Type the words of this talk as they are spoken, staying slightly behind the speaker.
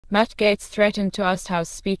Matt Gaetz threatened to oust House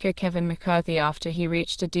Speaker Kevin McCarthy after he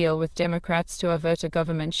reached a deal with Democrats to avert a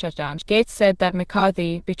government shutdown. Gaetz said that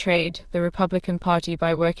McCarthy betrayed the Republican Party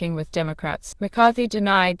by working with Democrats. McCarthy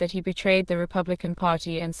denied that he betrayed the Republican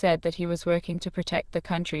Party and said that he was working to protect the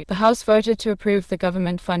country. The House voted to approve the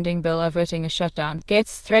government funding bill averting a shutdown.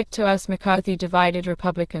 Gaetz' threat to oust McCarthy divided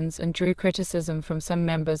Republicans and drew criticism from some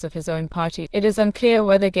members of his own party. It is unclear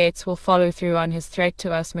whether Gaetz will follow through on his threat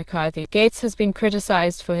to oust McCarthy. Gaetz has been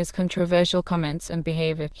criticized for his controversial comments and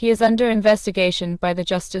behavior. He is under investigation by the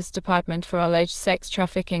Justice Department for alleged sex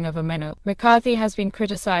trafficking of a minor. McCarthy has been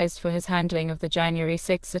criticized for his handling of the January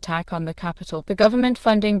 6 attack on the Capitol. The government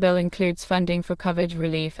funding bill includes funding for COVID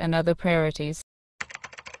relief and other priorities.